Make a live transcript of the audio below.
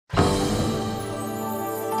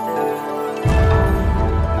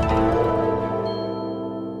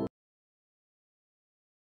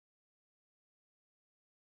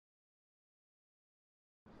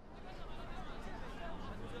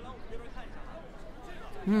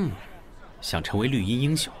想成为绿茵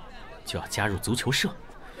英雄，就要加入足球社。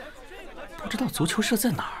不知道足球社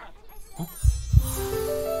在哪儿？哦。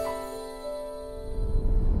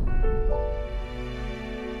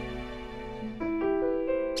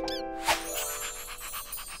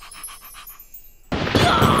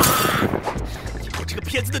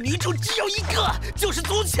 片子的女主只有一个，就是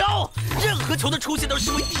足球。任何球的出现都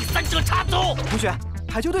视为第三者插足。同学，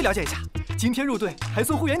排球队了解一下，今天入队还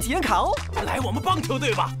送会员体验卡哦。来我们棒球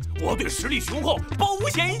队吧，我队实力雄厚，保无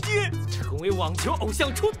险一击。成为网球偶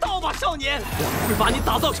像出道吧，少年！我会把你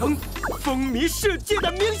打造成风靡世界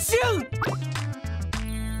的明星。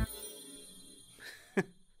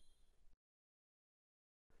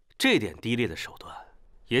这点低劣的手段，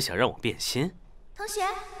也想让我变心？ 同学，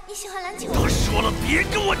你喜欢篮球？我说了，别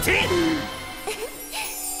跟我提。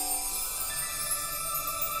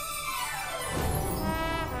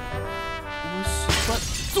我喜欢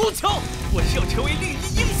足球，我是要成为绿茵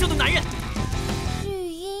英雄的男人。绿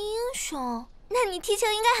茵英雄？那你踢球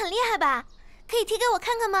应该很厉害吧？可以踢给我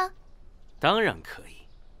看看吗？当然可以。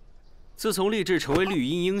自从立志成为绿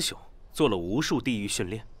茵英雄，做了无数地狱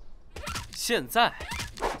训练，现在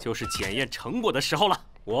就是检验成果的时候了。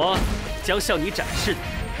 我将向你展示的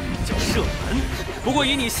叫射门。不过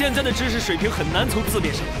以你现在的知识水平，很难从字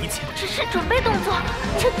面上理解。只是准备动作，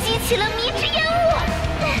就激起了迷之烟雾。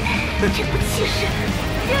这股气势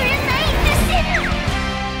让人难以置信。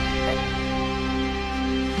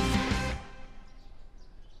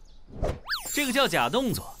这个叫假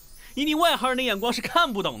动作，以你外行人的眼光是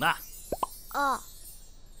看不懂的。哦，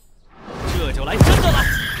这就来真的了。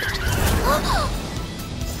啊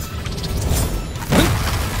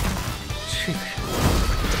这个人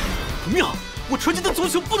不妙！我纯净的足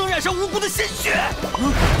球不能染上无辜的鲜血。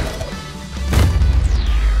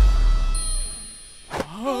哎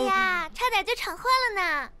呀，差点就闯祸了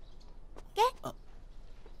呢。给。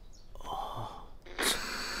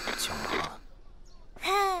脚麻。嗨，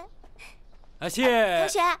阿谢。同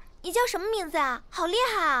学，你叫什么名字啊？好厉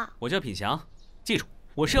害啊！我叫品祥，记住，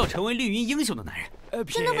我是要成为绿茵英雄的男人。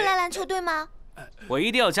真的不来篮球队吗？我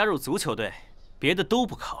一定要加入足球队，别的都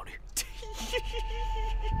不考虑。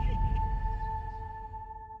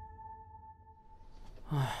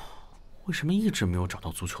 哎，为什么一直没有找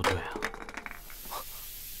到足球队啊？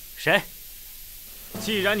谁？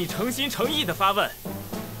既然你诚心诚意的发问，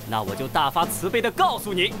那我就大发慈悲的告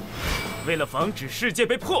诉你：为了防止世界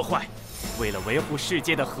被破坏，为了维护世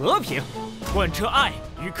界的和平，贯彻爱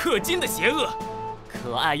与氪金的邪恶，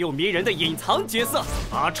可爱又迷人的隐藏角色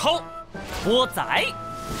阿超、波仔，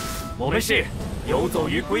我们是游走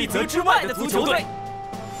于规则之外的足球队。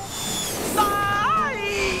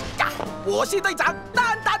 我是队长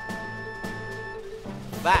丹丹。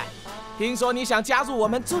喂，听说你想加入我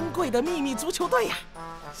们尊贵的秘密足球队呀？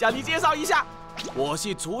向你介绍一下，我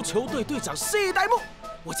是足球队队长谢代木，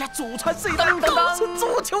我家祖传世代都是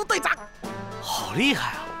足球队长。好厉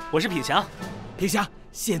害啊！我是品祥。品祥，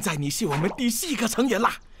现在你是我们第4个成员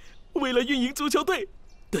啦。为了运营足球队，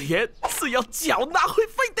队员是要缴纳会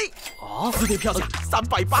费的。哦，4天票价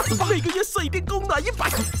388，每个月水电供暖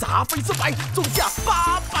100，杂费400，总价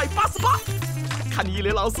888。看你一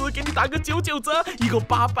莲老师给你打个99折，一共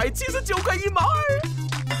879块1毛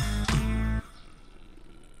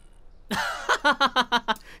2。哈哈哈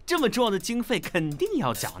哈！这么重要的经费肯定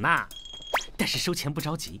要缴纳，但是收钱不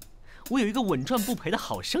着急，我有一个稳赚不赔的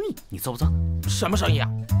好生意，你做不做？什么生意啊？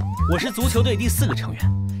我是足球队第4个成员，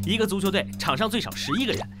一个足球队场上最少11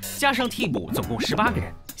个人，加上替补总共18个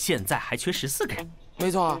人，现在还缺14个人。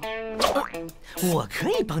没错啊，我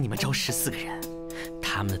可以帮你们招14个人，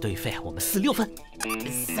他们的队费我们46分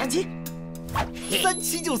，37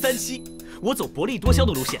就37。我走薄利多销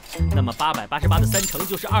的路线，那么888的3乘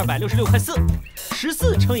就是266块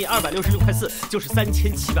4，14乘以266块4就是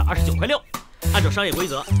3729块6。按照商业规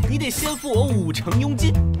则，你得先付我5成佣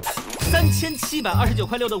金，3729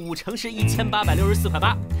块6的5成是1864块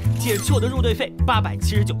8，减去我的入队费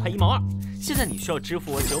879块1毛2。现在你需要支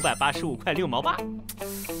付我985块6毛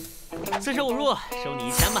8，45入，收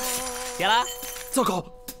你1000吧，结了。糟糕，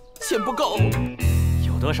钱不够，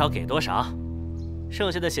有多少给多少，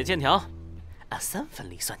剩下的写欠条，按3分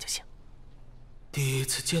利算就行。第一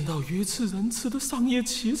次见到如此仁慈的商业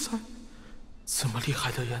奇才，这么厉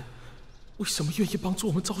害的人，为什么愿意帮助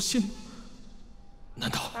我们招新？难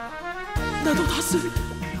道他是来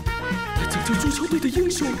拯救足球队的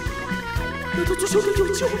英雄？难道足球队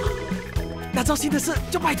有救了？那招新的事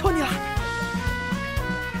就拜托你了。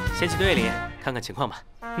先去队里看看情况吧。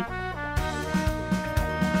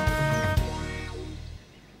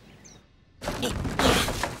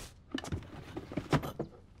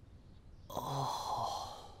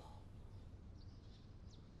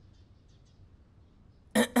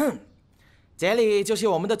这里就是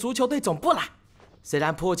我们的足球队总部啦。虽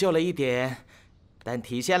然破旧了一点，但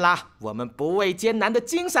体现了我们不畏艰难的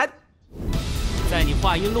精神。在你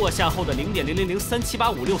话音落下后的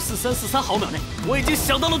0.000378564343毫秒内，我已经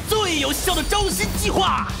想到了最有效的招新计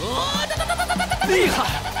划。厉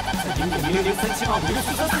害！在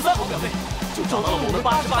0.000378564343毫秒内，就找到了我们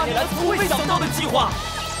88年来从未想到的计划。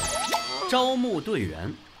招募队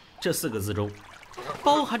员这4个字中，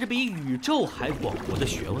包含着比宇宙还广博的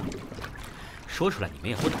学问。说出来你们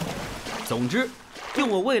也不懂。总之，用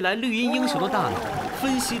我未来绿茵英雄的大脑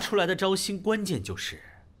分析出来的招新关键就是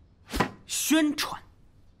宣传，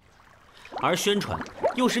而宣传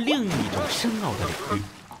又是另一种深奥的领域，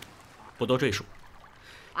不多赘述。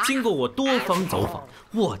经过我多方走访、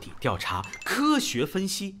卧底调查、科学分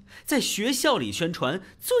析，在学校里宣传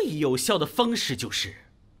最有效的方式就是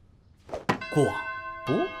广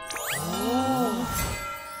播。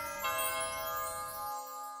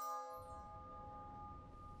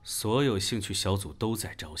所有兴趣小组都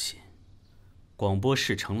在招新，广播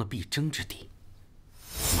室成了必争之地，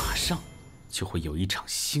马上就会有一场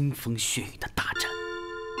腥风血雨的大战。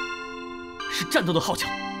是战斗的号角，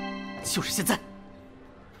就是现在。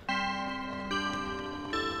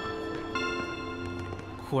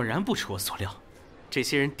果然不出我所料，这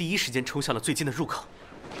些人第一时间冲向了最近的入口。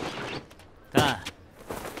但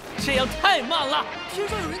这样太慢了，天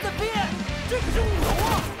上有人在飞，这可是误头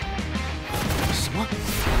啊！什么？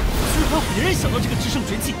居然还有别人想到这个制胜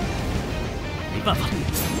绝技？没办法，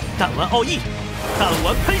弹丸奥义，弹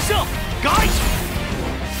丸喷射，改！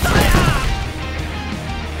打呀！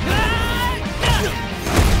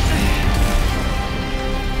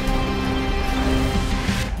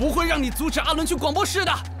不会让你阻止阿伦去广播室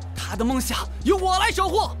的，他的梦想由我来守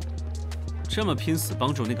护。这么拼死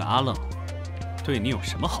帮助那个阿愣，对你有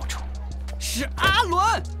什么好处？是阿伦，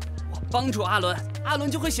我帮助阿伦，阿伦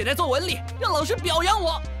就会写在作文里，让老师表扬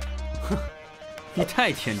我。哼，你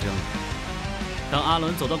太天真了。当阿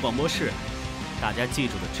伦走到广播室，大家记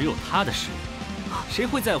住的只有他的实力，谁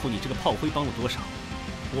会在乎你这个炮灰帮了多少？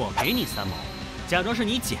我给你3毛，假装是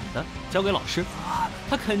你捡的，交给老师，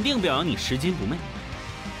他肯定表扬你拾金不昧。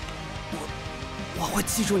我会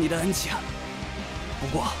记住你的恩情，不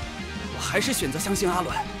过我还是选择相信阿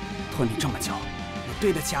伦。拖你这么久，我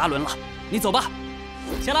对得起阿伦了。你走吧。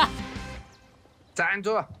行了，站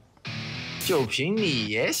住！就凭你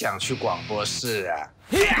也想去广播室啊？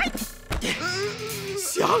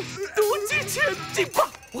想毒气前进吧！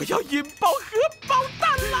我要引爆核爆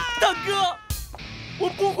弹啦！大哥，我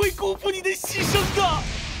不会辜负你的牺牲的。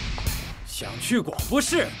想去广播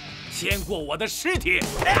室，见过我的尸体。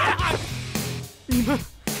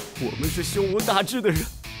我们是胸无大志的人，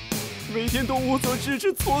每天都无所事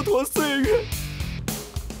事，蹉跎岁月。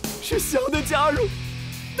是翔的加入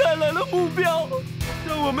带来了目标，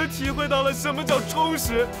让我们体会到了什么叫充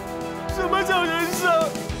实，什么叫人生。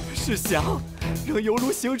是翔让犹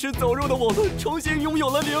如行尸走肉的我们重新拥有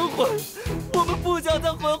了灵魂，我们不想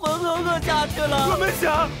再浑浑噩噩下去了。我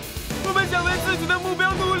们想为自己的目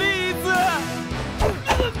标努力一次。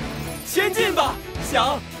前进吧，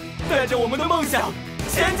翔！带着我们的梦想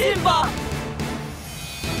前进吧！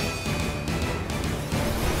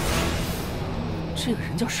这个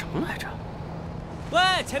人叫什么来着？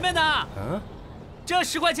喂，前面的，这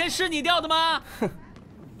10块钱是你掉的吗？哼，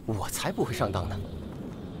我才不会上当呢。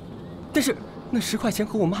但是那10块钱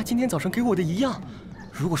和我妈今天早上给我的一样，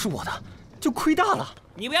如果是我的，就亏大了。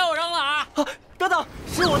你不要我扔了啊！等等，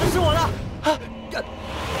是我的，是我的！敢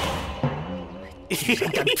骗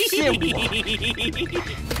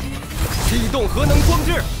我！启动核能装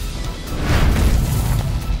置。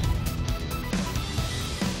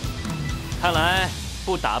看来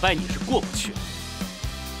不打败你是过不去了，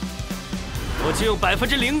我就用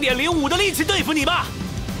0.05%的力气对付你吧。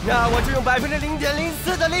那我就用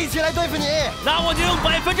0.04%的力气来对付你。那我就用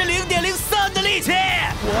0.03%的力气。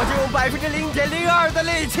我就用0.02%的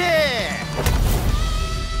力气。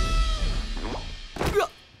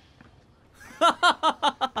哈哈哈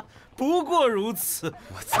哈哈！不过如此，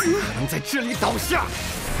我怎么可能在这里倒下？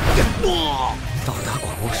到达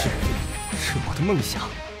广播室是我的梦想，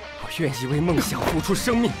我愿意为梦想付出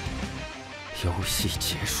生命。游戏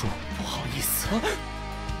结束，不好意思，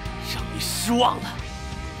让你失望了。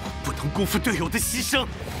我不能辜负队友的牺牲，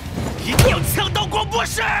一定要抢到广播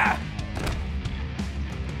室。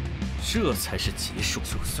这才是结束。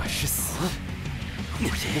就算是死，我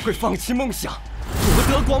也不会放弃梦想。夺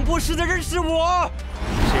得广播室的人是我。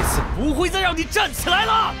这次不会再让你站起来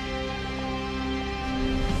了。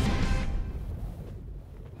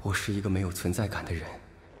我是一个没有存在感的人，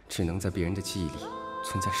只能在别人的记忆里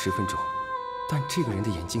存在10分钟，但这个人的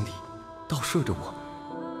眼睛里倒射着我，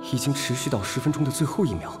已经持续到10分钟的最后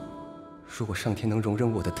1秒。如果上天能容忍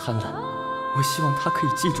我的贪婪，我希望他可以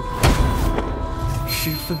记住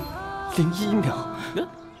10分01秒。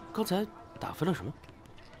刚才打分了什么？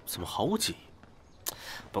怎么毫无记忆？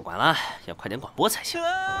不管了，要快点广播才行。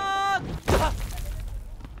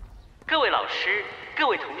各位老师，各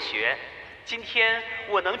位同学，今天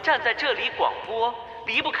我能站在这里广播，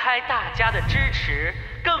离不开大家的支持，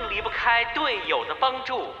更离不开队友的帮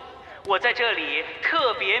助。我在这里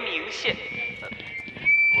特别鸣谢。喂，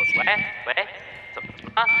怎么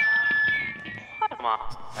了？坏了吗？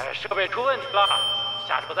设备出问题了，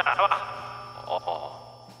下周再来吧。哦。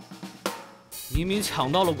明明抢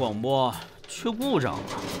到了广播，却故障了。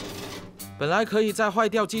本来可以在坏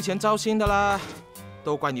掉机前招新的啦，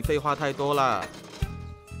都怪你废话太多了。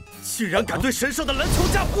竟然敢对神圣的篮球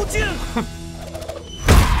架不敬！哼！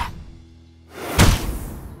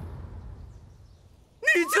你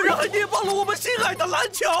竟然还捏爆了我们心爱的篮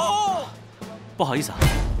球！不好意思啊，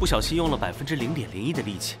不小心用了0.01%的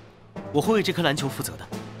力气，我会为这颗篮球负责的。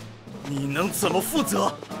你能怎么负责？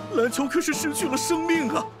篮球可是失去了生命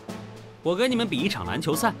啊！我跟你们比一场篮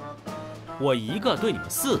球赛，我1个对你们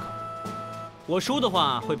4个，我输的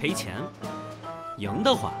话会赔钱，赢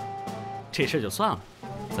的话，这事就算了，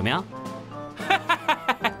怎么样？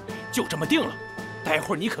就这么定了，待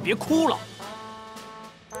会儿你可别哭了。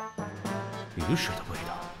雨水的味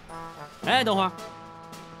道。哎，等会儿，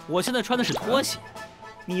我现在穿的是拖鞋，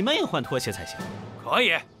你们也换拖鞋才行。可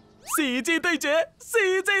以。世界对决，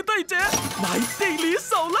乃地理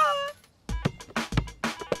手啦！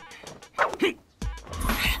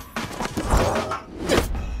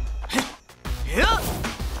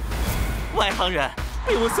外行人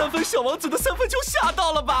被我3分小王子的3分球吓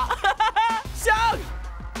到了吧？翔，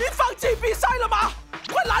你放弃比赛了吗？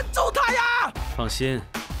快拦住他呀！放心，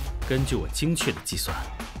根据我精确的计算，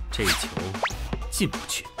这球进不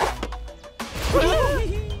去。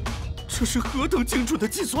这是何等精准的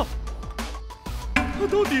计算！他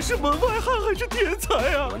到底是门外汉还是天才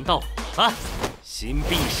啊？轮到我了，新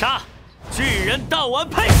必杀，巨人弹丸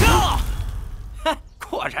配射！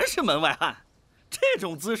果然是门外汉，这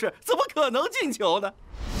种姿势怎么可能进球呢？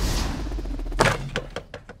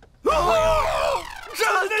真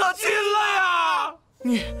的进了呀！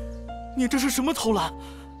你这是什么投篮？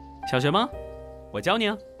小学吗？我教你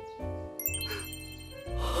啊。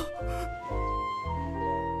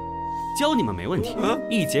教你们没问题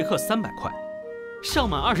，1节课300块，上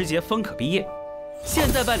满20节方可毕业。现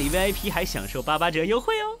在办理 VIP 还享受88折优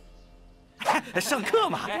惠哦。上课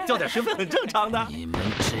嘛，交点学费很正常的。你们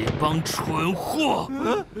这帮蠢货，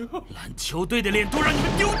篮球队的脸都让你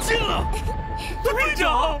们丢尽了。队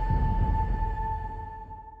长。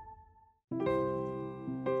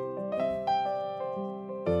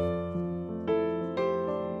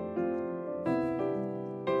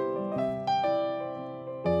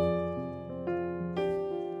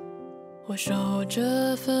我守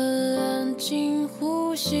着份安静，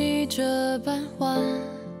呼吸着半环，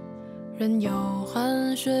任由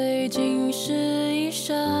汗水浸湿衣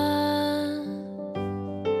衫。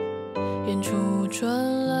远处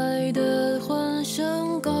传来的欢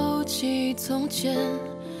声勾起从前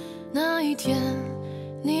那一天，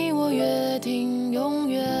你我约定永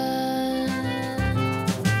远。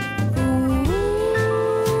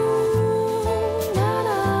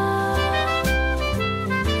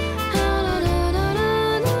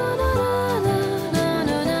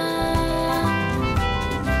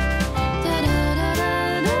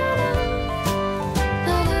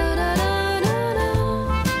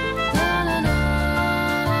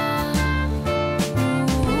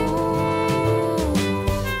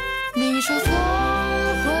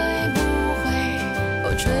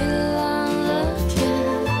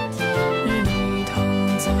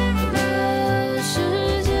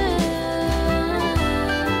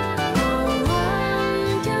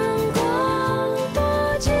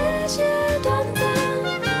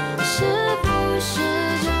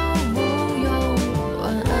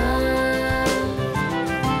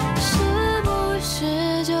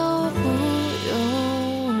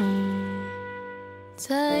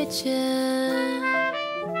再见。